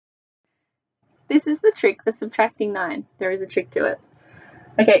this is the trick for subtracting 9. There is a trick to it.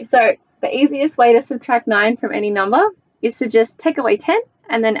 Okay, so the easiest way to subtract 9 from any number is to just take away 10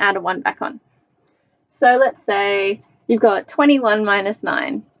 and then add a 1 back on. So let's say you've got 21 minus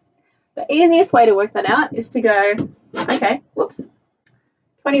 9. The easiest way to work that out is to go, okay, whoops,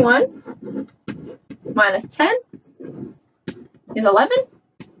 21 minus 10 is 11.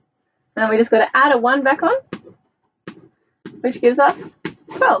 And we just got to add a 1 back on, which gives us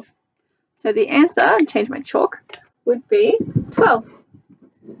 12. So the answer, I'll change my chalk, would be 12.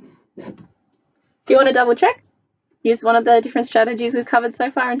 If you want to double check, use one of the different strategies we've covered so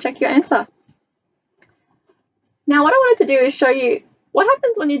far and check your answer. Now what I wanted to do is show you what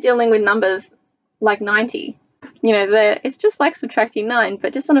happens when you're dealing with numbers like 90. You know, it's just like subtracting 9,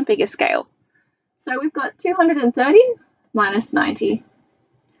 but just on a bigger scale. So we've got 230 minus 90.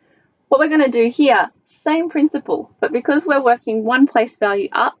 What we're going to do here, same principle, but because we're working one place value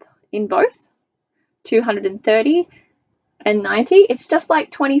up in both, 230 and 90, it's just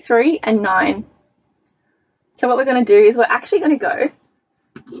like 23 and 9. So what we're going to do is we're actually going to go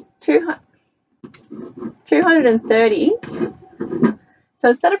 230. So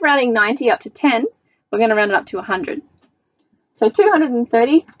instead of rounding 90 up to 10, we're going to round it up to 100. So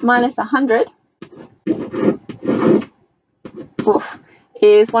 230 minus 100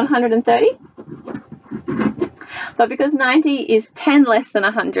 is 130. But because 90 is 10 less than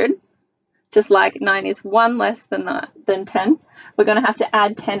 100, just like 9 is 1 less than 10, we're going to have to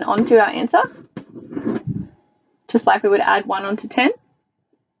add 10 onto our answer, just like we would add 1 onto 10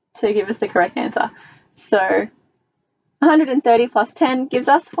 to give us the correct answer. So 130 plus 10 gives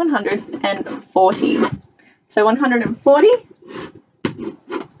us 140. So 140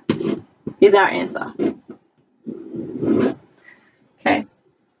 is our answer. Okay.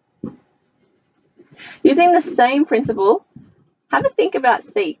 Using the same principle, have a think about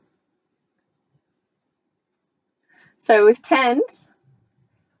C. So with 10s,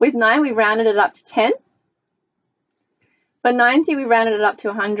 with 9 we rounded it up to 10. For 90 we rounded it up to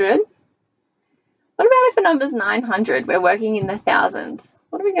 100. What about if a number's 900? We're working in the thousands.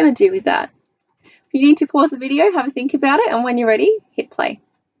 What are we going to do with that? You need to pause the video, have a think about it, and when you're ready, hit play.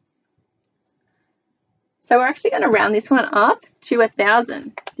 So we're actually going to round this one up to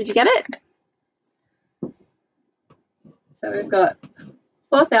 1,000. Did you get it? So we've got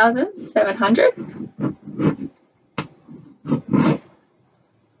 4,700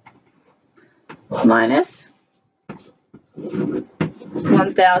 minus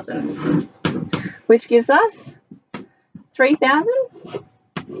 1,000, which gives us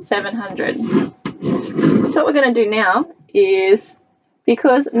 3,700. So what we're going to do now is,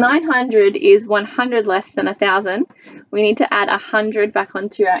 because 900 is 100 less than 1,000, we need to add 100 back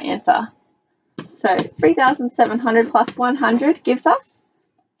onto our answer. So 3,700 plus 100 gives us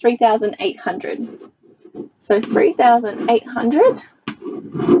 3,800. So 3,800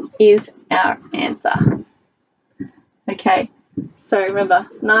 is our answer. Okay, so remember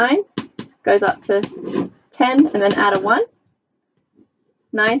 9 goes up to 10 and then add a 1.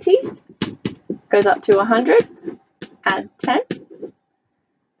 90 goes up to 100, add 10.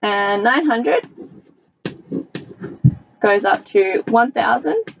 And 900 goes up to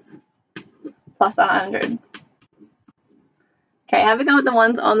 1,000 plus 100. Okay, have a go at the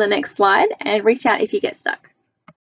ones on the next slide and reach out if you get stuck.